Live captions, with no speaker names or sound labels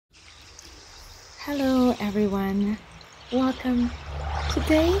Hello everyone, welcome.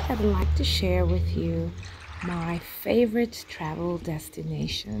 Today I'd like to share with you my favorite travel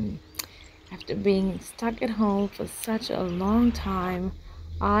destination. After being stuck at home for such a long time,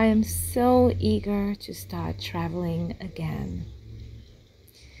 I am so eager to start traveling again.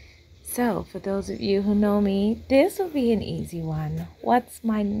 So, for those of you who know me, this will be an easy one. What's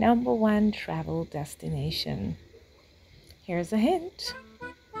my number one travel destination? Here's a hint.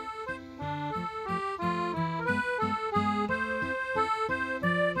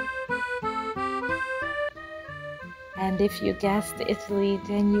 And if you guessed Italy,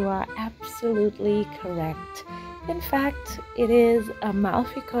 then you are absolutely correct. In fact, it is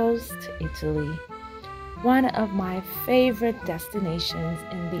Amalfi Coast, Italy, one of my favorite destinations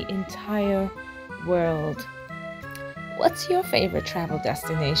in the entire world. What's your favorite travel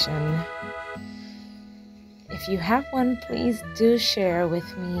destination? If you have one, please do share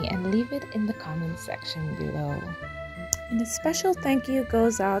with me and leave it in the comment section below. And a special thank you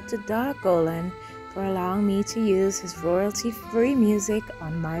goes out to Doug Golan for allowing me to use his royalty-free music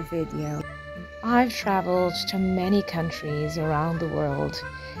on my video. I've traveled to many countries around the world,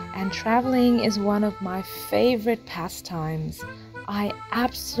 and traveling is one of my favorite pastimes. I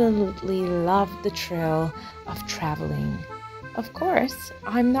absolutely love the thrill of traveling. Of course,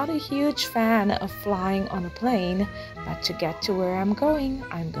 I'm not a huge fan of flying on a plane, but to get to where I'm going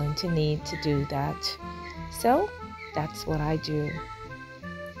to need to do that. So, that's what I do.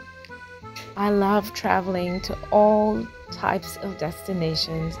 I love traveling to all types of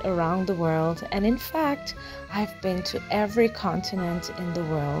destinations around the world, and in fact, I've been to every continent in the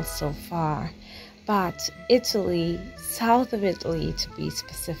world so far. But Italy, south of Italy to be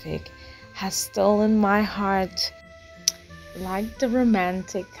specific, has stolen my heart like the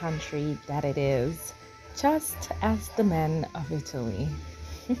romantic country that it is, just as the men of Italy.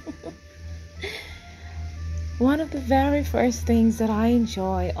 One of the very first things that I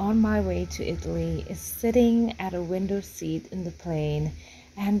enjoy on my way to Italy is sitting at a window seat in the plane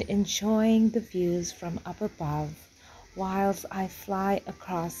and enjoying the views from up above whilst I fly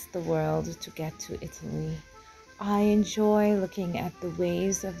across the world to get to Italy. I enjoy looking at the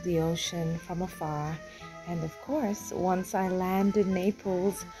waves of the ocean from afar, and of course, once I land in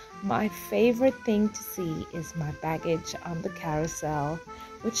Naples, my favorite thing to see is my baggage on the carousel,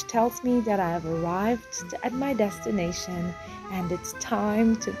 which tells me that I have arrived at my destination and it's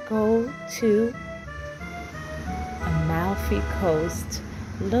time to go to Amalfi Coast.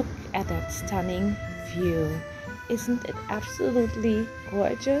 Look at that stunning view. Isn't it absolutely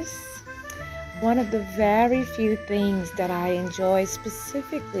gorgeous? One of the very few things that I enjoy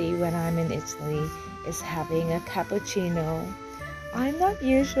specifically when I'm in Italy is having a cappuccino. I'm not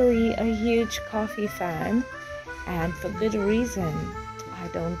usually a huge coffee fan, and for good reason. I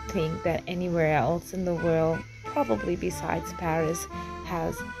don't think that anywhere else in the world, probably besides Paris,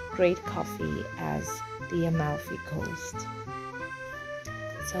 has great coffee as the Amalfi Coast.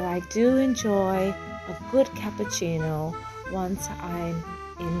 So I do enjoy a good cappuccino once I'm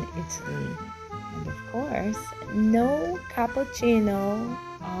in Italy. And of course, no cappuccino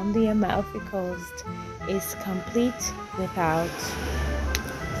on the Amalfi Coast is complete without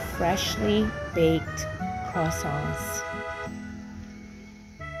freshly baked croissants.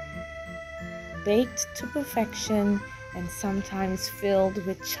 Baked to perfection and sometimes filled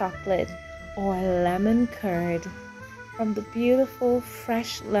with chocolate or lemon curd from the beautiful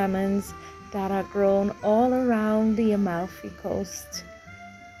fresh lemons that are grown all around the Amalfi Coast.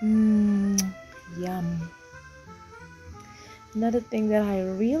 Yum. Another thing that I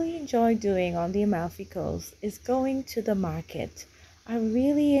really enjoy doing on the Amalfi Coast is going to the market. I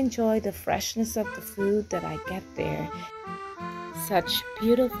really enjoy the freshness of the food that I get there. Such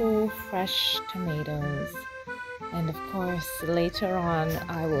beautiful fresh tomatoes, and of course later on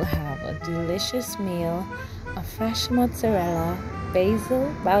I will have a delicious meal of fresh mozzarella,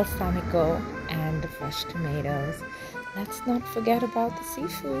 basil, balsamico, and the fresh tomatoes. Let's not forget about the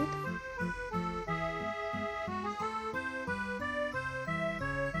seafood.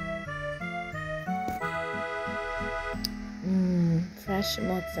 Fresh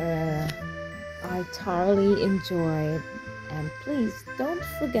mozzarella, I thoroughly enjoy it. And please don't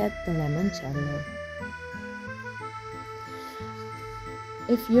forget the limoncello.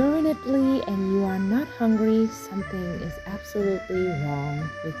 If you're in Italy and you are not hungry, something is absolutely wrong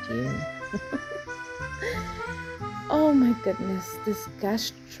with you. Oh my goodness, this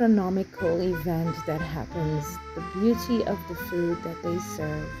gastronomical event that happens, the beauty of the food that they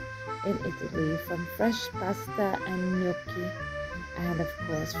serve in Italy, from fresh pasta and gnocchi, and of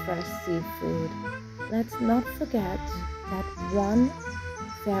course fresh seafood. Let's not forget that one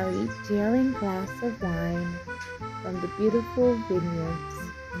very daring glass of wine from the beautiful vineyards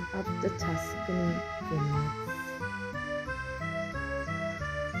of the Tuscany vineyards.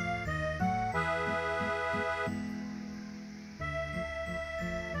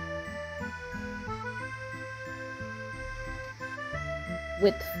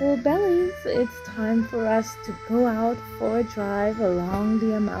 With full bellies, it's time for us to go out for a drive along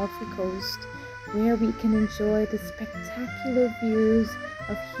the Amalfi Coast, where we can enjoy the spectacular views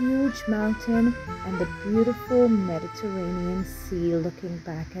of huge mountain and the beautiful Mediterranean Sea looking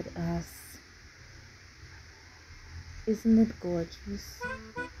back at us. Isn't it gorgeous?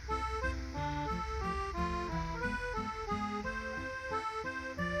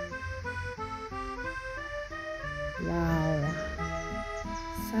 Wow,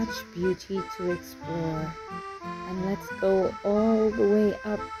 such beauty to explore. And let's go all the way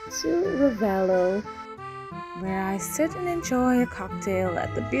up to Ravello, where I sit and enjoy a cocktail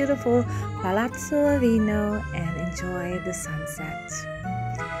at the beautiful Palazzo Avino and enjoy the sunset.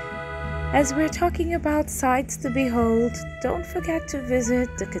 As we're talking about sights to behold, don't forget to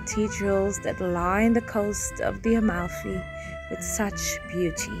visit the cathedrals that line the coast of the Amalfi with such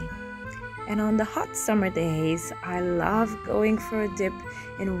beauty. And on the hot summer days, I love going for a dip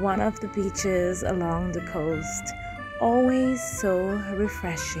in one of the beaches along the coast. Always so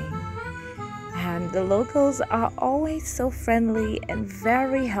refreshing. And the locals are always so friendly and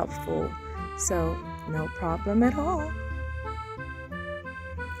very helpful, so no problem at all.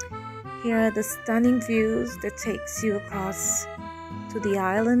 Here are the stunning views that takes you across to the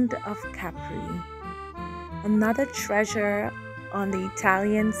island of Capri, another treasure on the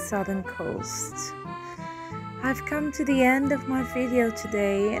Italian southern coast. I've come to the end of my video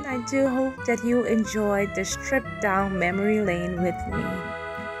today, and I do hope that you enjoyed this trip down memory lane with me.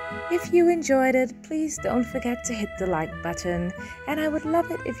 If you enjoyed it, please don't forget to hit the like button, and I would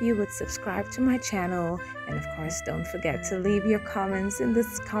love it if you would subscribe to my channel, and of course don't forget to leave your comments in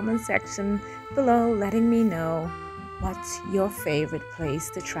this comment section below letting me know what's your favorite place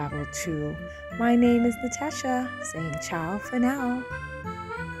to travel to. My name is Natasha, saying ciao for now.